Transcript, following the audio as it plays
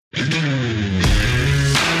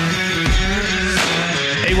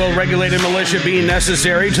Today, will regulated militia be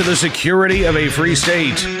necessary to the security of a free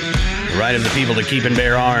state? The right of the people to keep and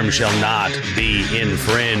bear arms shall not be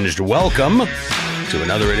infringed. Welcome to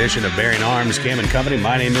another edition of Bearing Arms, Cam and Company.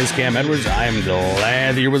 My name is Cam Edwards. I am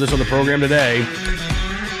glad that you're with us on the program today.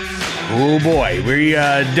 Oh boy, we're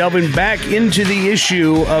delving back into the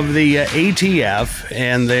issue of the ATF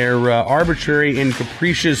and their arbitrary and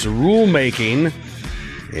capricious rulemaking.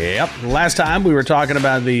 Yep, last time we were talking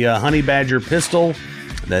about the Honey Badger pistol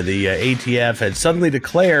that the ATF had suddenly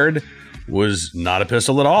declared was not a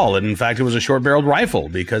pistol at all. And in fact, it was a short-barreled rifle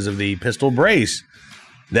because of the pistol brace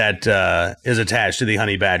that is attached to the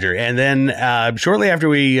Honey Badger. And then shortly after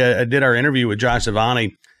we did our interview with Josh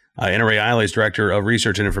Savani, NRA ILA's Director of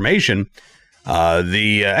Research and Information,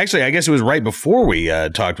 actually, I guess it was right before we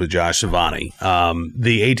talked with Josh Savani,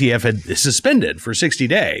 the ATF had suspended for 60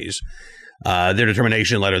 days their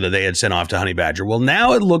determination letter that they had sent off to Honey Badger. Well,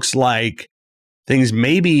 now it looks like things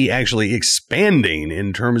may be actually expanding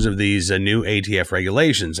in terms of these new ATF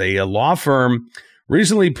regulations. A law firm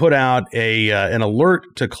recently put out an alert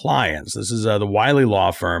to clients. This is the Wiley Law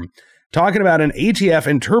Firm, talking about an ATF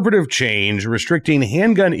interpretive change restricting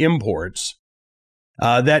handgun imports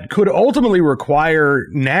that could ultimately require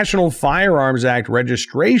National Firearms Act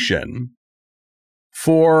registration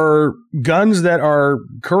for guns that are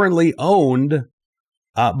currently owned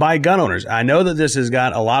by gun owners. I know that this has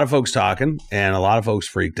got a lot of folks talking and a lot of folks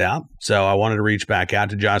freaked out. So I wanted to reach back out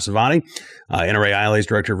to Josh Savani, NRA ILA's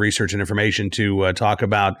Director of Research and Information, to talk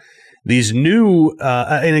about these new,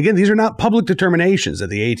 and again, these are not public determinations that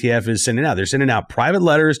the ATF is sending out. They're sending out private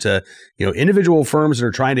letters to, individual firms that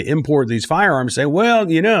are trying to import these firearms, saying, well,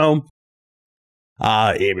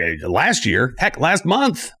 last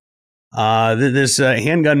month, this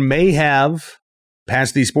handgun may have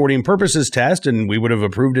passed the sporting purposes test, and we would have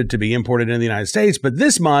approved it to be imported in the United States. But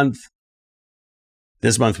this month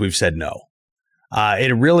we've said no.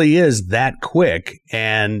 It really is that quick.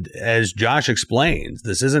 And as Josh explains,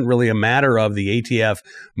 this isn't really a matter of the ATF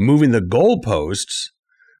moving the goalposts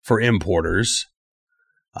for importers,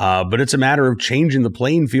 but it's a matter of changing the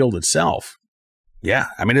playing field itself. Yeah,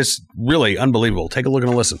 I mean, it's really unbelievable. Take a look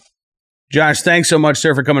and a listen. Josh, thanks so much,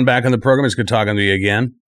 sir, for coming back on the program. It's good talking to you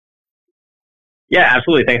again. Yeah,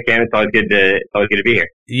 absolutely. Thanks, Cam. It's always good to be here.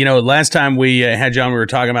 Last time we had you on, we were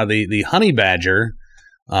talking about the Honey Badger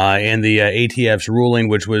and the ATF's ruling,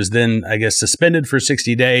 which was then, I guess, suspended for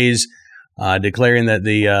 60 days, declaring that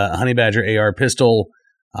the Honey Badger AR pistol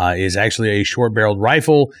is actually a short-barreled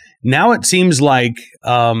rifle. Now it seems like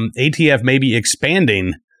ATF may be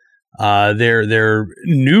expanding their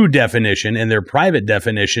new definition and their private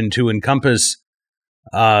definition to encompass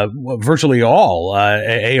virtually all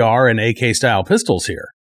AR and AK style pistols here.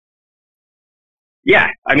 Yeah,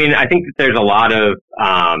 I mean, I think that there's a lot of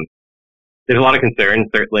concern,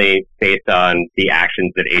 certainly based on the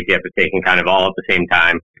actions that ATF is taking, kind of all at the same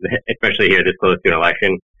time, especially here this close to an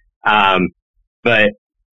election. But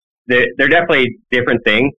they're definitely different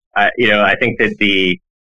things. I think that the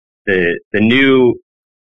new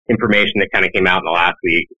information that kind of came out in the last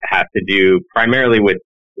week has to do primarily with,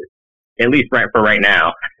 at least for right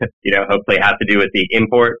now, hopefully have to do with the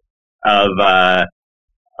import of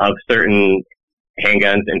certain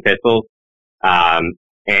handguns and pistols,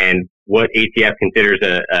 and what ATF considers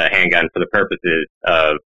a handgun for the purposes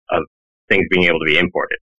of things being able to be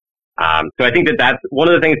imported. So I think that's one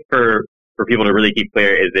of the things for people to really keep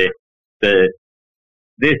clear, is that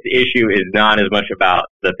this issue is not as much about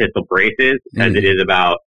the pistol braces as it is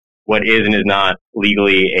about what is and is not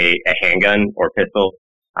legally a handgun or pistol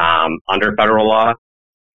under federal law.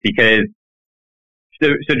 Because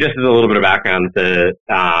so just as a little bit of background, this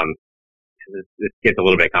gets a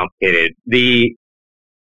little bit complicated. The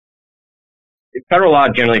federal law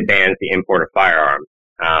generally bans the import of firearms,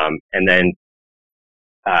 and then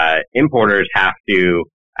importers have to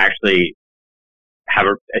actually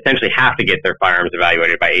essentially have to get their firearms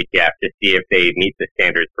evaluated by ATF to see if they meet the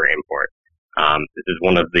standards for import. This is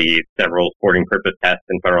one of the several sporting purpose tests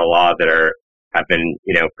in federal law that have been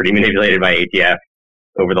pretty manipulated by ATF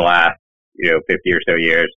over the last 50 or so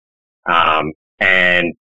years,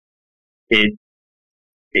 and it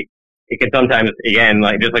can sometimes, again,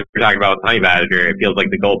 just like we're talking about with Honey Badger, it feels like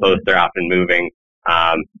the goalposts are often moving.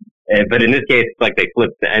 But in this case, it's like they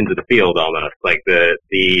flipped the ends of the field almost. Like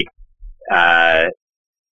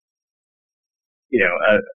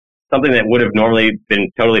something that would have normally been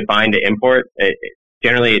totally fine to import.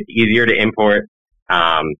 Generally, it's easier to import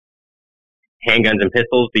handguns and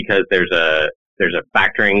pistols because there's a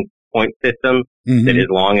factoring point system that, as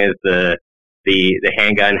long as the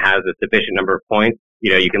handgun has a sufficient number of points,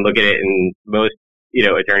 you can look at it in most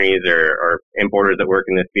attorneys or importers that work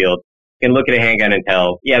in this field can look at a handgun and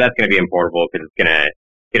tell, yeah, that's going to be importable because it's going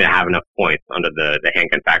to have enough points under the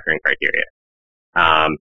handgun factoring criteria.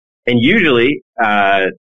 And usually,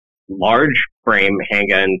 large frame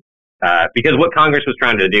handguns, because what Congress was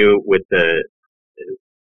trying to do with the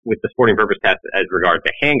sporting purpose test as regards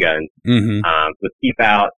to handguns, was keep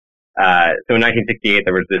out. So in 1968,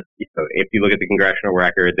 there was this. If you look at the congressional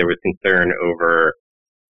record, there was concern over,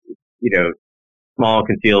 small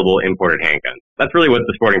concealable imported handguns. That's really what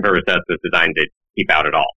the sporting purpose test was designed to keep out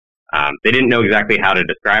at all. They didn't know exactly how to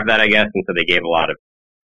describe that, I guess, and so they gave a lot of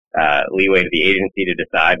leeway to the agency to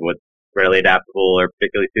decide what's readily adaptable or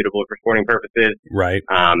particularly suitable for sporting purposes. Right.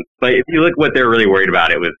 But if you look what they're really worried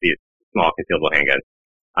about, it was these small concealable handguns.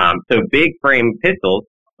 So big frame pistols,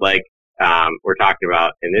 like we're talking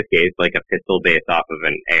about in this case, like a pistol based off of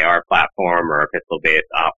an AR platform or a pistol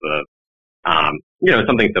based off of,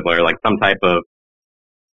 something similar, like some type of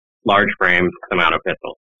large frame amount of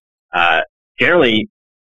pistol. Generally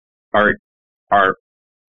are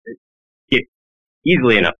get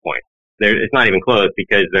easily enough points. It's not even close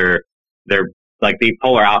because they're like the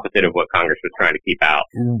polar opposite of what Congress was trying to keep out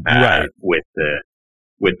with the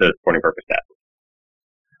sporting purpose test.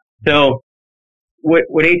 So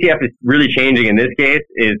what ATF is really changing in this case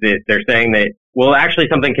is that they're saying that, well, actually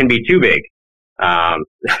something can be too big.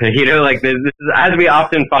 Like this is, as we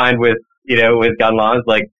often find with gun laws,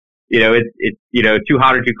 like, it's too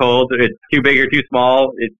hot or too cold, it's too big or too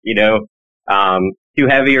small, it's, too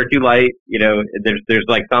heavy or too light, there's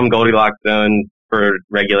like some Goldilocks zone for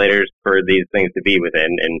regulators for these things to be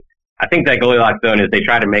within. And I think that Goldilocks zone is they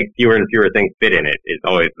try to make fewer and fewer things fit in it is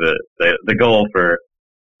always the goal for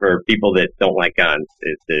people that don't like guns,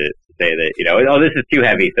 is to say that, this is too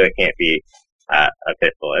heavy, so it can't be a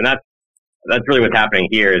pistol. And that's really what's happening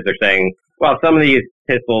here, is they're saying, well, some of these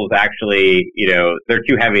pistols actually, they're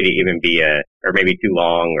too heavy to even be or maybe too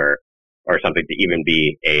long or something to even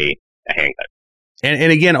be a handgun.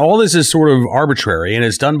 And again, all this is sort of arbitrary and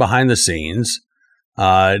it's done behind the scenes.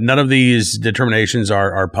 None of these determinations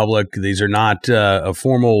are public. These are not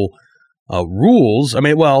formal rules. I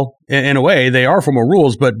mean, well, in a way, they are formal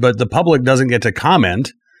rules, but the public doesn't get to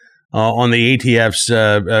comment on the ATF's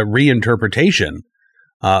reinterpretation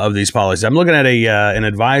of these policies. I'm looking at an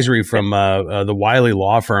advisory from the Wiley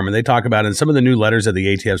Law Firm, and they talk about in some of the new letters that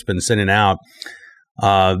the ATF's been sending out,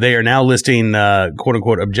 they are now listing quote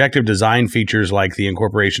unquote objective design features like the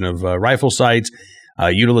incorporation of rifle sights,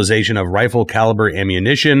 utilization of rifle caliber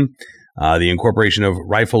ammunition, the incorporation of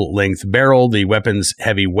rifle length barrel, the weapon's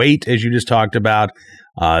heavy weight, as you just talked about,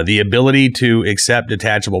 the ability to accept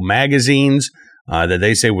detachable magazines, that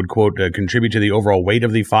they say would, quote, contribute to the overall weight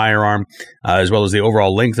of the firearm, as well as the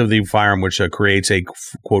overall length of the firearm, which creates a,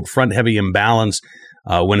 quote, front-heavy imbalance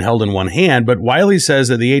when held in one hand. But Wiley says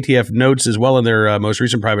that the ATF notes as well in their most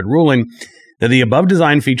recent private ruling that the above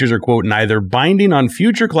design features are, quote, neither binding on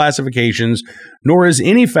future classifications nor is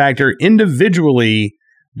any factor individually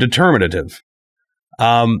determinative.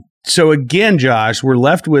 So again, Josh, we're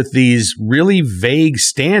left with these really vague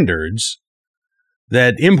standards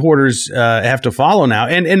that importers have to follow now.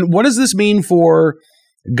 And what does this mean for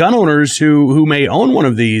gun owners who may own one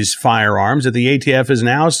of these firearms that the ATF is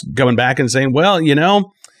now coming back and saying, well,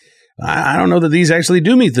 I don't know that these actually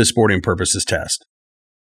do meet the sporting purposes test?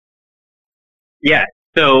 Yeah.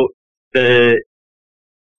 So I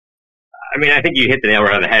think you hit the nail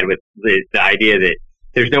right on the head with the idea that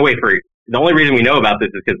there's no way the only reason we know about this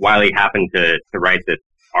is because Wiley happened to write this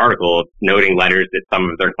article noting letters that some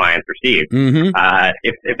of their clients received. Mm-hmm.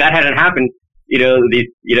 If that hadn't happened, these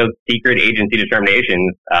secret agency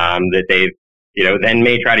determinations that they then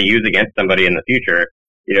may try to use against somebody in the future,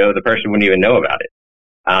 the person wouldn't even know about it.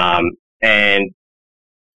 And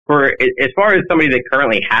as far as somebody that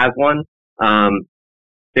currently has one,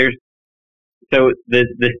 the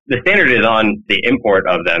standard is on the import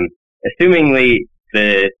of them, assumingly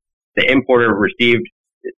the importer received,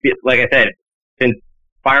 like I said, since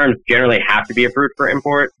firearms generally have to be approved for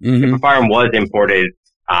import. Mm-hmm. If a firearm was imported,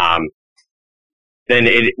 then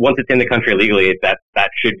once it's in the country legally, that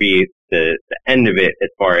should be the end of it as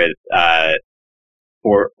far as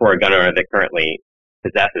for a gun owner that currently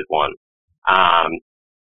possesses one.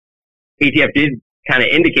 ATF did kind of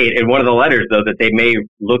indicate in one of the letters, though, that they may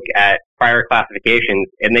look at prior classifications,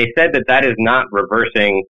 and they said that is not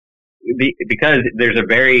reversing because there's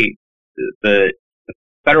the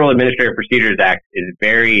Federal Administrative Procedures Act is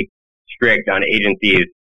very strict on agencies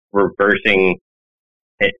reversing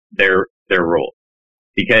their rules,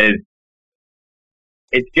 because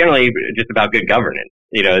it's generally just about good governance.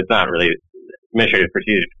 It's not really Administrative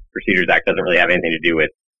Procedures Act doesn't really have anything to do with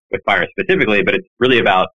with firearms specifically, but it's really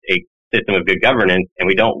about a system of good governance, and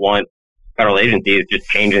we don't want federal agencies just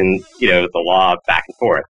changing, the law back and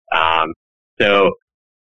forth. So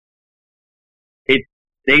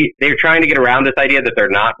they're trying to get around this idea that they're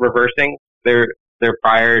not reversing their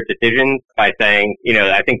prior decisions by saying,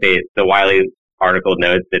 I think the Wiley article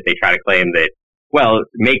notes that they try to claim that, well,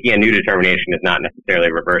 making a new determination is not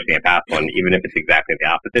necessarily reversing a past one, even if it's exactly the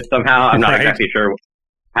opposite somehow. I'm not exactly sure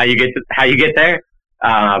how you get there.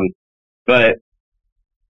 But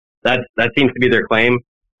that seems to be their claim.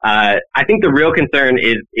 I think the real concern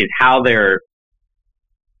is how they're,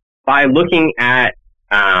 by looking at,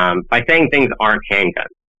 by saying things aren't handguns.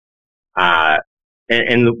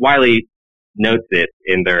 And Wiley notes this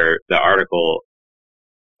in the article.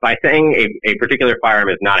 By saying a particular firearm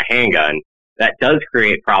is not a handgun, that does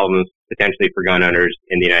create problems potentially for gun owners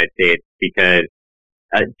in the United States, because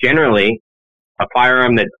generally a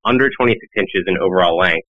firearm that's under 26 inches in overall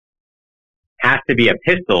length has to be a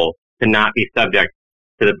pistol to not be subject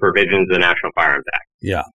to the provisions of the National Firearms Act.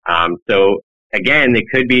 Yeah. So again, they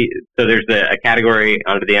could be. So there's a category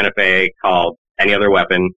under the NFA called any other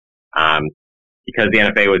weapon, because the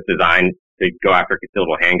NFA was designed to go after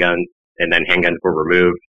concealable handguns, and then handguns were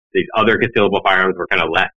removed. These other concealable firearms were kind of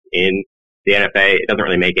left in the NFA. It doesn't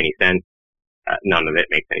really make any sense. None of it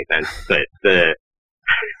makes any sense. But the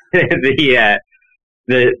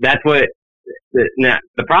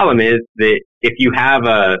problem is that if you have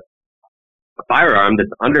a firearm that's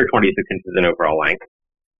under 26 inches in overall length,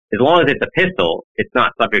 as long as it's a pistol, it's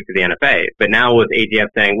not subject to the NFA. But now with ATF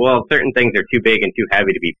saying, well, certain things are too big and too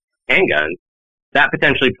heavy to be handguns, that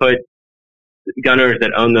potentially puts gun owners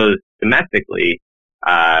that own those domestically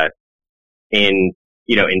in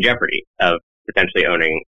jeopardy of potentially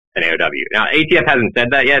owning an AOW. Now, ATF hasn't said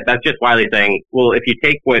that yet. That's just Wiley saying, well, if you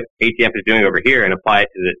take what ATF is doing over here and apply it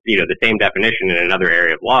to the same definition in another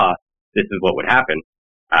area of law, this is what would happen.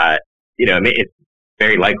 It's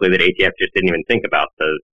very likely that ATF just didn't even think about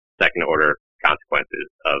those second order consequences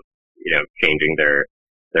of, changing their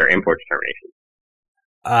import determinations.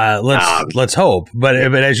 Let's hope. But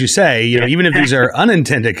as you say, even if these are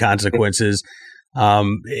unintended consequences,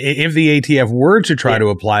 if the ATF were to try to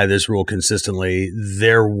apply this rule consistently,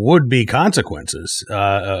 there would be consequences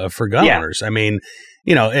for gun owners. I mean,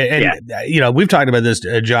 we've talked about this,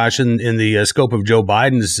 Josh, in the scope of Joe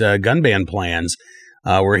Biden's gun ban plans,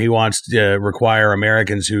 where he wants to require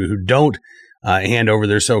Americans who don't hand over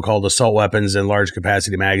their so-called assault weapons and large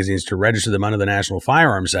capacity magazines to register them under the National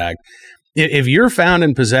Firearms Act. If you're found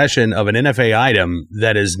in possession of an NFA item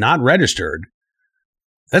that is not registered,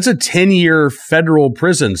 that's a 10-year federal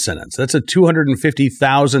prison sentence. That's a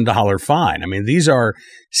 $250,000 fine. I mean, these are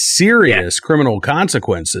serious criminal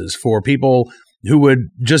consequences for people who would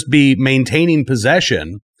just be maintaining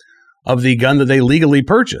possession of the gun that they legally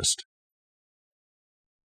purchased.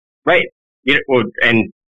 Right. And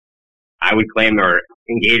I would claim are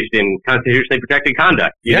engaged in constitutionally protected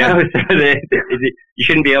conduct. You know, so that you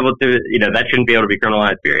shouldn't be able to, that shouldn't be able to be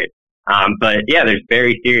criminalized, period. But there's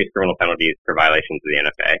very serious criminal penalties for violations of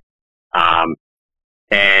the NFA.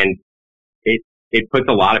 And it puts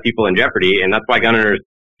a lot of people in jeopardy, and that's why gun owners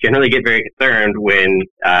generally get very concerned when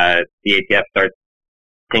the ATF starts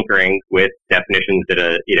tinkering with definitions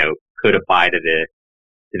that could apply to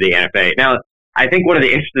the NFA. Now, I think one of the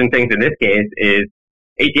interesting things in this case is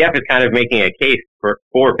ATF is kind of making a case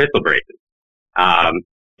for pistol braces.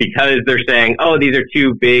 Because they're saying, oh, these are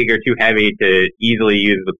too big or too heavy to easily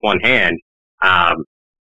use with one hand.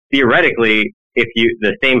 Theoretically, if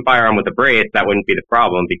the same firearm with a brace, that wouldn't be the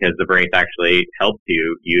problem, because the brace actually helps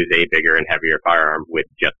you use a bigger and heavier firearm with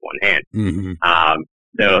just one hand. Mm-hmm.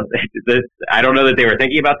 So I don't know that they were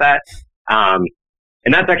thinking about that.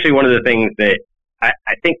 And that's actually one of the things that I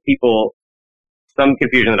think some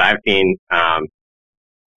confusion that I've seen, on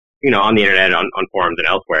the internet, on forums and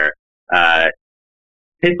elsewhere,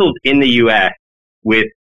 pistols in the U.S. with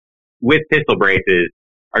pistol braces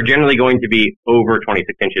are generally going to be over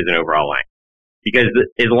 26 inches in overall length. Because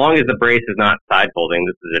as long as the brace is not side folding,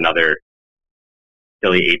 this is another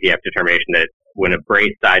silly ATF determination that when a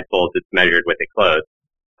brace side folds, it's measured with it closed.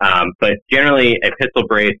 But generally, a pistol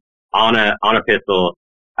brace on a pistol,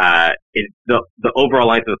 the overall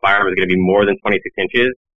length of the firearm is going to be more than 26 inches,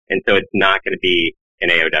 and so it's not going to be an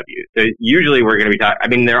AOW. So usually we're going to be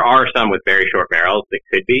talking, there are some with very short barrels that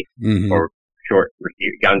could be, or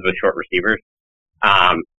guns with short receivers.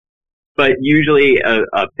 But usually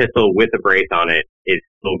a pistol with a brace on it is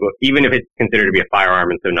still even if it's considered to be a firearm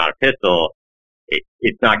and so not a pistol,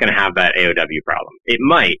 it's not going to have that AOW problem. It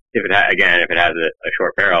might, if it has a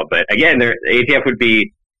short barrel. But again, the ATF would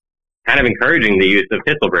be kind of encouraging the use of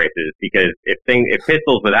pistol braces, because if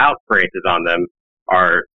pistols without braces on them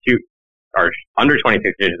are under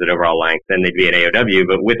 26 inches in overall length, then they'd be an AOW.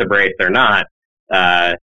 But with a brace, they're not.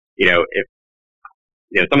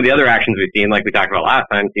 If some of the other actions we've seen, like we talked about last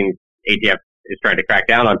time, seems ATF is trying to crack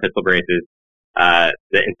down on pistol braces. The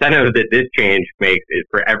incentive that this change makes is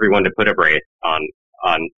for everyone to put a brace on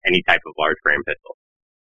any type of large frame pistol.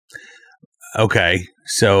 Okay,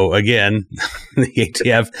 so again, the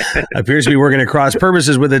ATF appears to be working at cross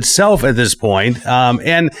purposes with itself at this point. Josh,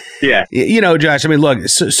 I mean, look,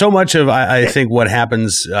 so much of I think what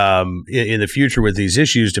happens in the future with these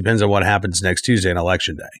issues depends on what happens next Tuesday on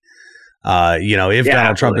Election Day. If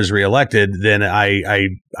Donald Trump is reelected, then I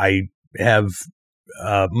have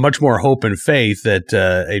much more hope and faith that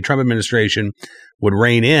a Trump administration would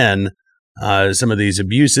rein in some of these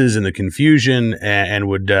abuses and the confusion, and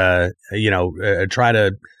would try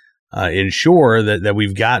to ensure that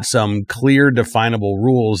we've got some clear, definable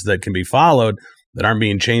rules that can be followed, that aren't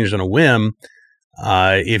being changed on a whim.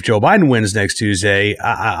 If Joe Biden wins next Tuesday,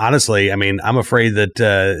 honestly, I mean, I'm afraid that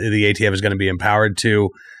the ATF is going to be empowered to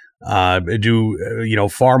do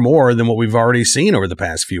far more than what we've already seen over the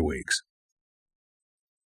past few weeks.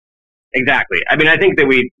 Exactly. I mean, I think that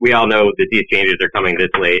we all know that these changes are coming this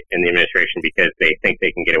late in the administration because they think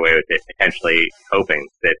they can get away with it, potentially hoping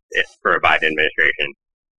that it's for a Biden administration.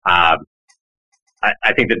 I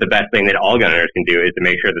think that the best thing that all gun owners can do is to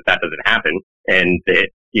make sure that doesn't happen, and that,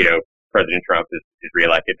 President Trump is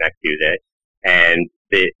reelected next Tuesday, and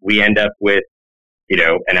that we end up with,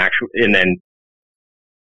 an actual, and then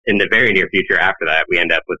in the very near future after that, we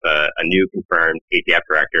end up with a new confirmed ATF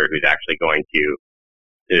director who's actually going to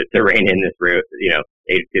rein in this route.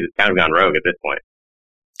 It's kind of gone rogue at this point.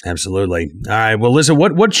 Absolutely. All right. Well, listen,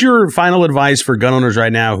 what's your final advice for gun owners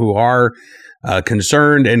right now who are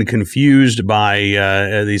concerned and confused by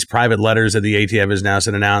these private letters that the ATF is now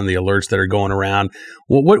sending out and the alerts that are going around?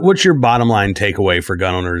 What's your bottom line takeaway for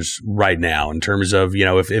gun owners right now in terms of,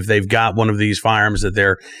 if they've got one of these firearms that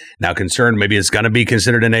they're now concerned, maybe it's going to be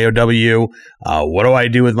considered an AOW. What do I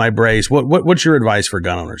do with my brace? What's your advice for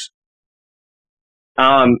gun owners?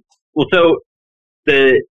 As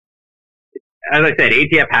I said,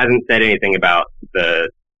 ATF hasn't said anything about this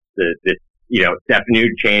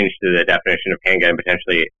new change to the definition of handgun,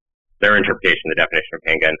 potentially their interpretation of the definition of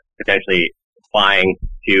handgun, potentially applying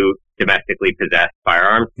to domestically possessed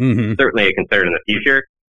firearms. Mm-hmm. Certainly a concern in the future.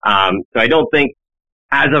 So I don't think,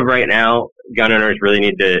 as of right now, gun owners really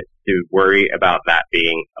need to worry about that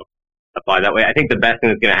being applied that way. I think the best thing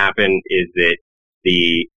that's going to happen is that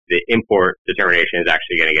the import determination is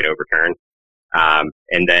actually going to get overturned.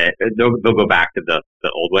 And then they'll go back to the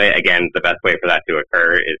old way. Again, the best way for that to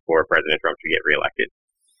occur is for President Trump to get reelected,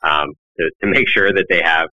 to make sure that they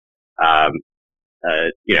have,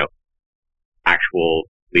 actual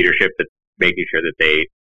leadership that's making sure that they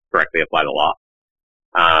correctly apply the law.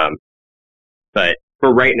 But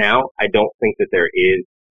for right now, I don't think that there is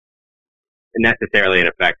necessarily an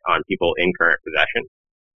effect on people in current possession.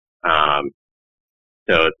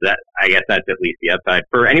 So I guess that's at least the upside.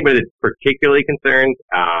 For anybody that's particularly concerned,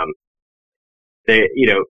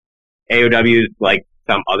 AOWs, like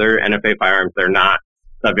some other NFA firearms, they're not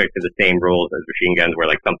subject to the same rules as machine guns, where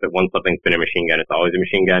once something's been a machine gun, it's always a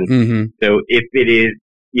machine gun. Mm-hmm. So if it is,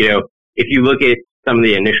 if you look at some of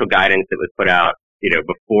the initial guidance that was put out,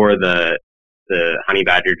 before the honey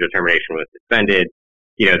badger determination was suspended,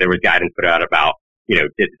 there was guidance put out about,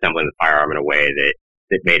 disassembling the firearm in a way that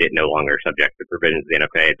made it no longer subject to provisions of the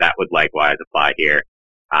NFA. That would likewise apply here,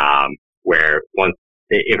 where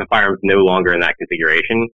if a firearm is no longer in that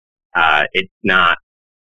configuration, it's not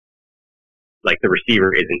like the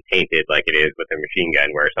receiver isn't tainted like it is with a machine gun,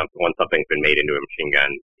 where once something's been made into a machine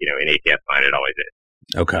gun, in ATF fine, it always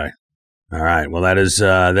is. Okay. All right. Well, that is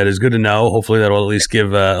good to know. Hopefully that will at least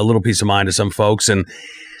give a little peace of mind to some folks. And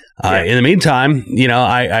in the meantime,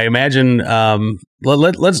 I imagine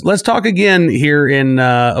let's talk again here in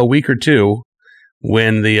a week or two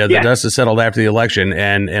when the dust is settled after the election,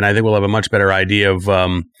 and I think we'll have a much better idea of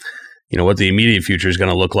what the immediate future is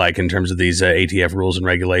going to look like in terms of these ATF rules and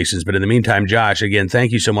regulations. But in the meantime, Josh, again,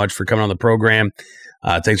 thank you so much for coming on the program.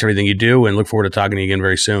 Thanks for everything you do, and look forward to talking to you again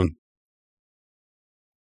very soon.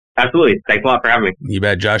 Absolutely. Thanks a lot for having me. You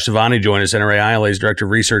bet. Josh Savani joined us, NRA ILA's Director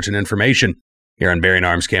of Research and Information here on Bearing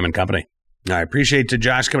Arms Cam and Company. I appreciate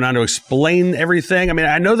Josh coming on to explain everything. I mean,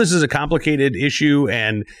 I know this is a complicated issue,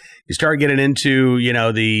 and you start getting into,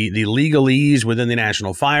 the legalese within the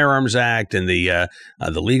National Firearms Act and the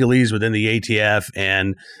legalese within the ATF,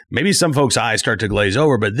 and maybe some folks' eyes start to glaze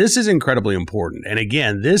over, but this is incredibly important. And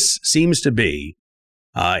again, this seems to be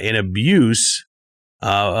an abuse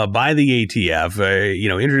by the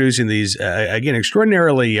ATF, introducing these, again,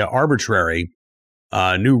 extraordinarily arbitrary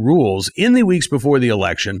new rules in the weeks before the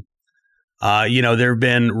election. There have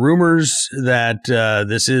been rumors that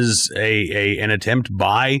this is an attempt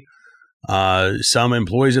by some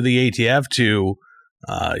employees of the ATF to,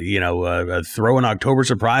 throw an October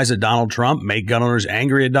surprise at Donald Trump, make gun owners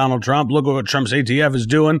angry at Donald Trump. Look at what Trump's ATF is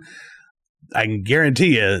doing. I can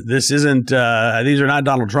guarantee you this isn't, these are not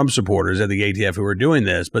Donald Trump supporters at the ATF who are doing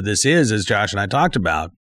this, but this is, as Josh and I talked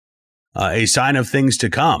about, a sign of things to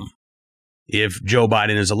come if Joe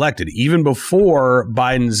Biden is elected. Even before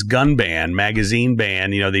Biden's gun ban, magazine ban,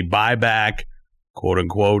 the buyback, quote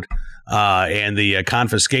unquote, and the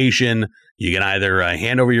confiscation, you can either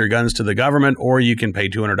hand over your guns to the government or you can pay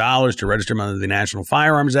 $200 to register them under the National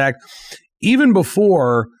Firearms Act. Even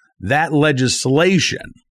before that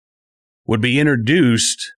legislation would be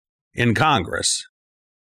introduced in Congress,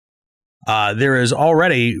 there is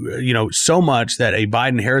already, so much that a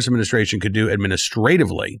Biden-Harris administration could do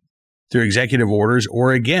administratively through executive orders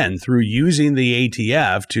or, again, through using the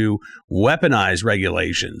ATF to weaponize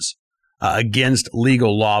regulations against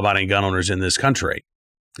legal law-abiding gun owners in this country.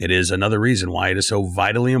 It is another reason why it is so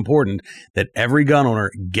vitally important that every gun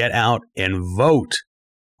owner get out and vote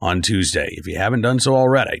on Tuesday, if you haven't done so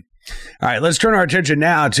already. All right, let's turn our attention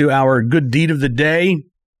now to our good deed of the day,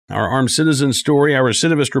 our armed citizen story, our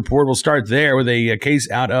recidivist report. We'll start there with a case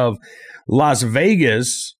out of Las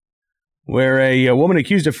Vegas, where a woman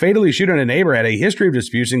accused of fatally shooting a neighbor had a history of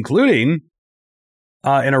disputes, including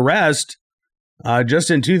an arrest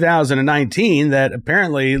just in 2019 that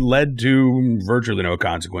apparently led to virtually no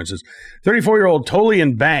consequences. 34-year-old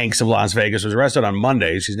Tolian Banks of Las Vegas was arrested on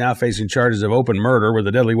Monday. She's now facing charges of open murder with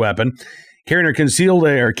a deadly weapon, carrying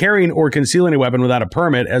or concealing a weapon without a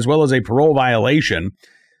permit, as well as a parole violation.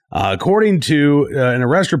 According to an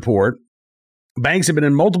arrest report, Banks had been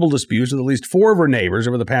in multiple disputes with at least 4 of her neighbors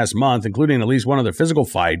over the past month, including at least one other physical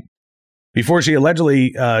fight, before she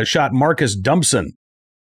allegedly shot Marcus Dumpson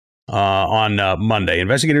on Monday.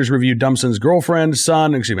 Investigators reviewed Dumpson's girlfriend,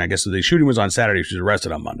 son. I guess the shooting was on Saturday. She was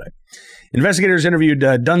arrested on Monday. Investigators interviewed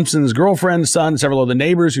Dumpson's girlfriend, son, several of the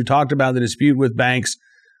neighbors who talked about the dispute with Banks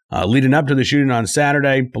leading up to the shooting on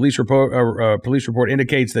Saturday. Police report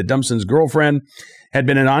indicates that Dumpson's girlfriend had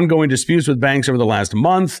been in ongoing disputes with Banks over the last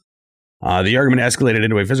month. The argument escalated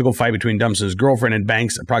into a physical fight between Dumpson's girlfriend and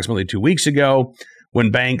Banks approximately 2 weeks ago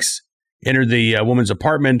when Banks entered the woman's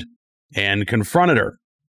apartment and confronted her.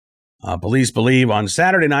 Police believe on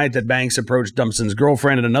Saturday night that Banks approached Dumpson's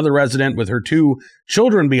girlfriend and another resident with her 2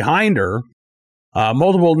 children behind her.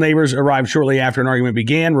 Multiple neighbors arrived shortly after an argument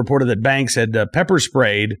began, reported that Banks had pepper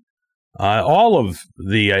sprayed all of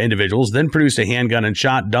the individuals, then produced a handgun and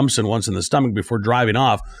shot Dumpson once in the stomach before driving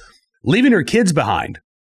off, leaving her kids behind.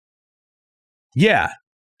 Yeah,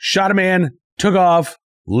 shot a man, took off,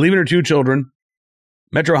 leaving her 2 children.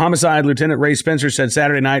 Metro Homicide Lieutenant Ray Spencer said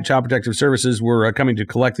Saturday night Child Protective Services were coming to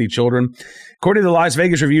collect the children. According to the Las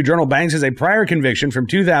Vegas Review-Journal, Banks has a prior conviction from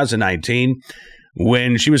 2019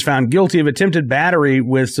 when she was found guilty of attempted battery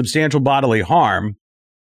with substantial bodily harm.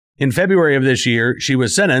 In February of this year, she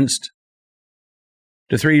was sentenced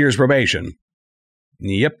to 3 years probation.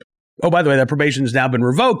 Yep. Oh, by the way, that probation has now been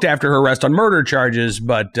revoked after her arrest on murder charges,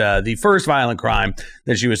 but the first violent crime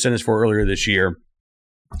that she was sentenced for earlier this year,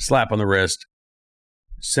 slap on the wrist,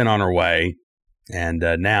 sent on her way, and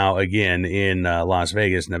now again in Las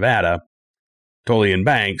Vegas, Nevada, Tolian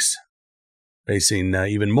Banks facing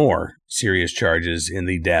even more serious charges in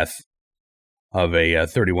the death of a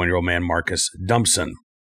 31-year-old man, Marcus Dumpson.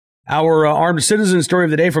 Our armed citizen story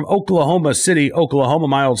of the day from Oklahoma City, Oklahoma,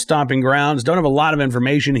 my old stomping grounds. Don't have a lot of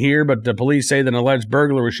information here, but the police say that an alleged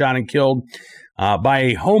burglar was shot and killed by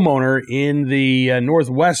a homeowner in the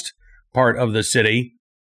northwest part of the city.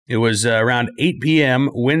 It was around 8 p.m.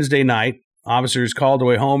 Wednesday night. Officers called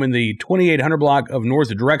to a home in the 2800 block of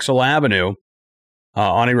North Drexel Avenue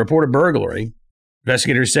on a reported burglary.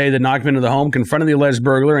 Investigators say that knocked into the home, confronted the alleged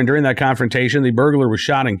burglar, and during that confrontation, the burglar was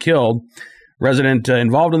shot and killed. Resident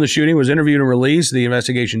involved in the shooting was interviewed and released. The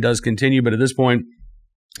investigation does continue, but at this point,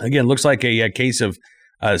 again, looks like a case of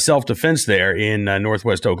self-defense there in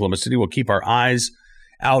northwest Oklahoma City. We'll keep our eyes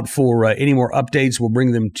out for any more updates. We'll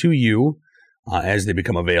bring them to you as they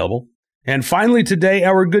become available. And finally today,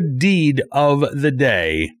 our good deed of the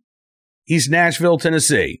day. East Nashville,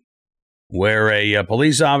 Tennessee, where a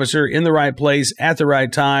police officer in the right place at the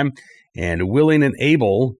right time and willing and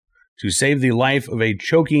able to save the life of a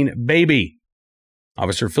choking baby.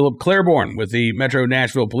 Officer Philip Claiborne with the Metro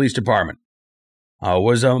Nashville Police Department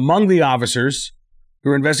was among the officers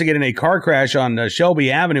who were investigating a car crash on Shelby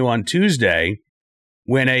Avenue on Tuesday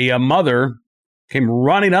when a mother came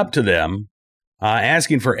running up to them,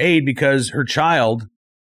 asking for aid because her child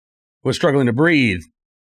was struggling to breathe.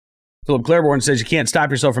 Philip Claiborne says you can't stop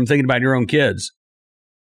yourself from thinking about your own kids.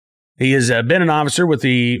 He has been an officer with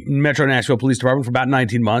the Metro Nashville Police Department for about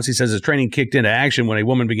 19 months. He says his training kicked into action when a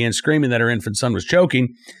woman began screaming that her infant son was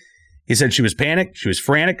choking. He said she was panicked. She was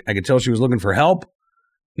frantic. I could tell she was looking for help.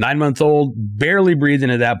 9-month-old, barely breathing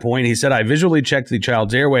at that point. He said, I visually checked the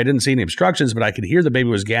child's airway. I didn't see any obstructions, but I could hear the baby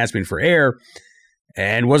was gasping for air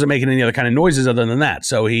and wasn't making any other kind of noises other than that.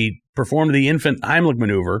 So he performed the infant Heimlich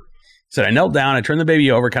maneuver. Said, I knelt down, I turned the baby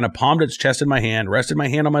over, kind of palmed its chest in my hand, rested my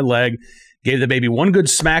hand on my leg, gave the baby one good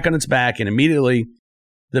smack on its back, and immediately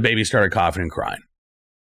the baby started coughing and crying.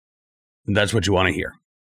 And that's what you want to hear.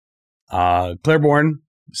 Claiborne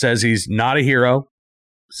says he's not a hero,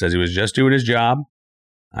 says he was just doing his job.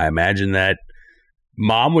 I imagine that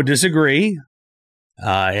mom would disagree,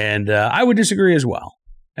 and I would disagree as well.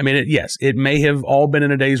 I mean, yes, it may have all been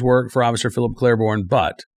in a day's work for Officer Philip Claiborne,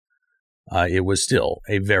 but it was still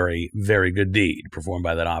a very, very good deed performed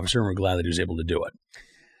by that officer, and we're glad that he was able to do it.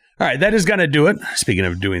 All right, that is going to do it, speaking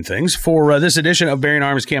of doing things, for this edition of Bearing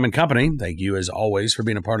Arms Cam & Company. Thank you, as always, for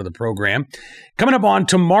being a part of the program. Coming up on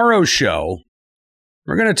tomorrow's show,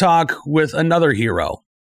 we're going to talk with another hero,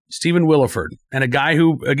 Stephen Willeford, and a guy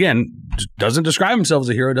who, again, doesn't describe himself as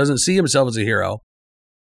a hero, doesn't see himself as a hero,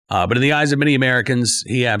 but in the eyes of many Americans,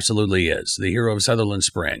 he absolutely is, the hero of Sutherland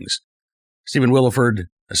Springs. Stephen Willeford,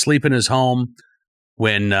 asleep in his home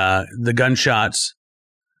when the gunshots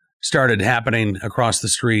started happening across the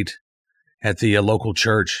street at the local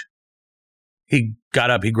church. He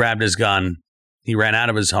got up, he grabbed his gun, he ran out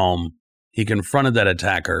of his home, he confronted that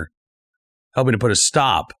attacker, helping to put a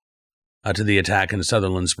stop to the attack in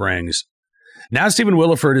Sutherland Springs. Now Stephen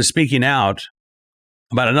Willeford is speaking out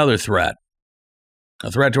about another threat,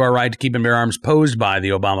 a threat to our right to keep and bear arms posed by the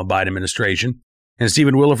Obama-Biden administration. And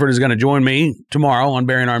Stephen Willeford is going to join me tomorrow on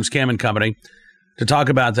Bearing Arms Cam & Company to talk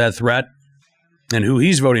about that threat and who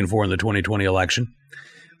he's voting for in the 2020 election.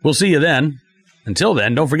 We'll see you then. Until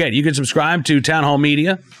then, don't forget, you can subscribe to Town Hall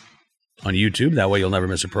Media on YouTube. That way you'll never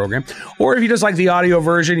miss a program. Or if you just like the audio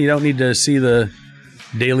version, you don't need to see the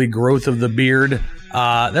daily growth of the beard.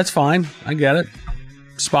 That's fine. I get it.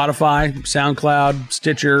 Spotify, SoundCloud,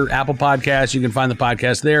 Stitcher, Apple Podcasts. You can find the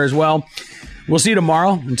podcast there as well. We'll see you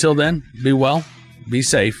tomorrow. Until then, be well, be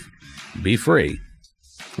safe, be free.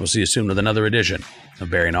 We'll see you soon with another edition of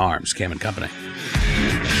Bearing Arms Cam & Company.